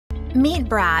Meet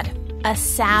Brad, a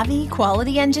savvy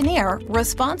quality engineer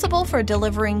responsible for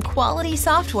delivering quality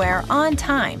software on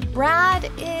time. Brad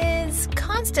is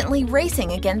constantly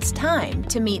racing against time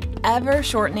to meet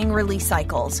ever-shortening release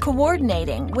cycles,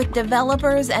 coordinating with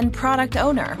developers and product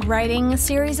owner, writing a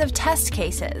series of test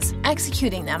cases,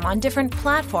 executing them on different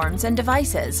platforms and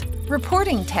devices,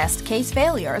 reporting test case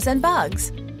failures and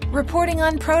bugs, reporting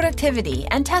on productivity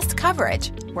and test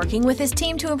coverage, working with his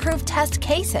team to improve test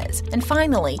cases, and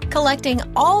finally, collecting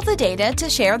all the data to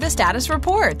share the status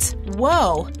reports.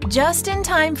 Whoa, just in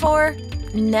time for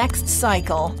next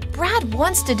cycle. Brad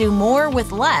wants to do more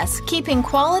with less, keeping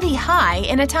quality high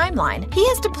in a timeline. He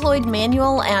has deployed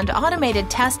manual and automated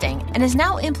testing and is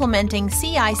now implementing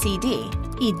CI/CD.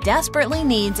 He desperately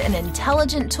needs an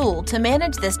intelligent tool to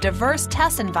manage this diverse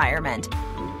test environment.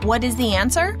 What is the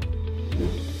answer?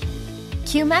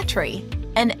 QMetry,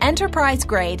 an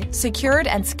enterprise-grade, secured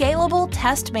and scalable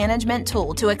test management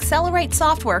tool to accelerate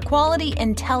software quality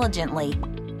intelligently.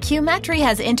 QMetry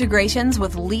has integrations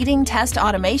with leading test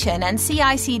automation and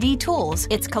CI/CD tools.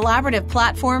 Its collaborative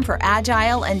platform for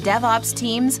Agile and DevOps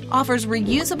teams offers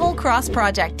reusable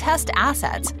cross-project test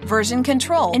assets, version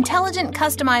control, intelligent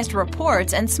customized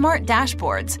reports, and smart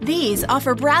dashboards. These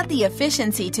offer Brad the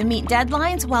efficiency to meet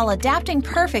deadlines while adapting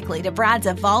perfectly to Brad's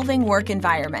evolving work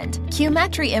environment.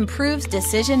 QMetry improves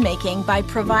decision-making by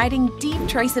providing deep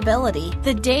traceability.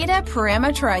 The data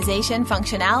parameterization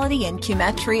functionality in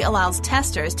QMetry allows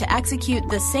testers to execute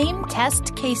the same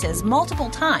test cases multiple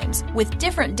times with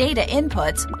different data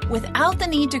inputs without the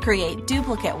need to create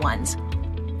duplicate ones.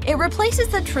 It replaces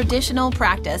the traditional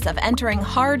practice of entering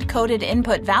hard-coded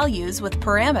input values with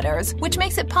parameters, which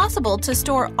makes it possible to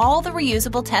store all the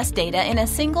reusable test data in a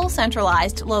single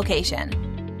centralized location.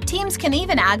 Teams can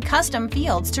even add custom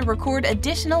fields to record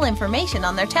additional information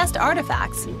on their test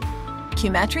artifacts.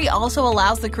 QMetry also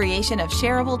allows the creation of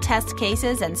shareable test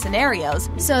cases and scenarios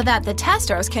so that the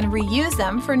testers can reuse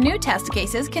them for new test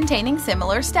cases containing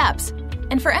similar steps.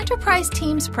 And for enterprise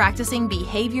teams practicing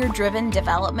behavior-driven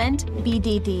development,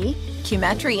 BDD,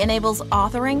 QMetry enables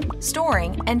authoring,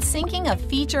 storing, and syncing of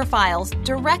feature files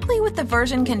directly with the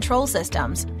version control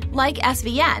systems like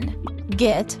SVN,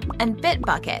 Git, and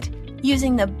Bitbucket,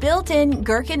 using the built-in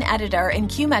Gherkin editor in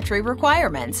QMetry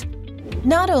requirements.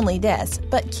 Not only this,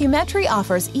 but QMetry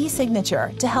offers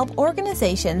e-signature to help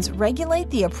organizations regulate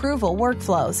the approval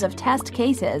workflows of test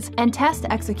cases and test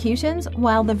executions,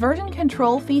 while the version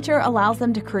control feature allows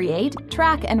them to create,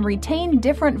 track, and retain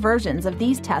different versions of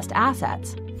these test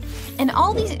assets. And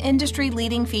all these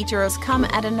industry-leading features come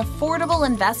at an affordable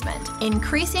investment,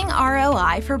 increasing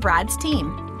ROI for Brad's team.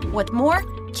 What's more,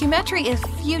 QMetry is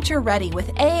future-ready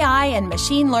with AI and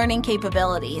machine learning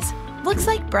capabilities. Looks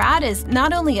like Brad is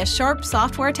not only a sharp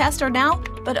software tester now,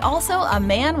 but also a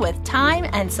man with time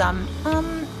and some,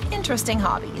 interesting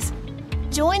hobbies.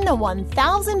 Join the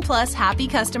 1,000+ happy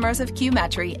customers of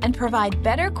QMetry and provide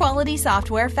better quality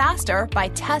software faster by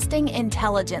testing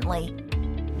intelligently.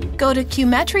 Go to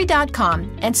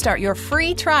QMetry.com and start your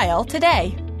free trial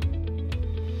today.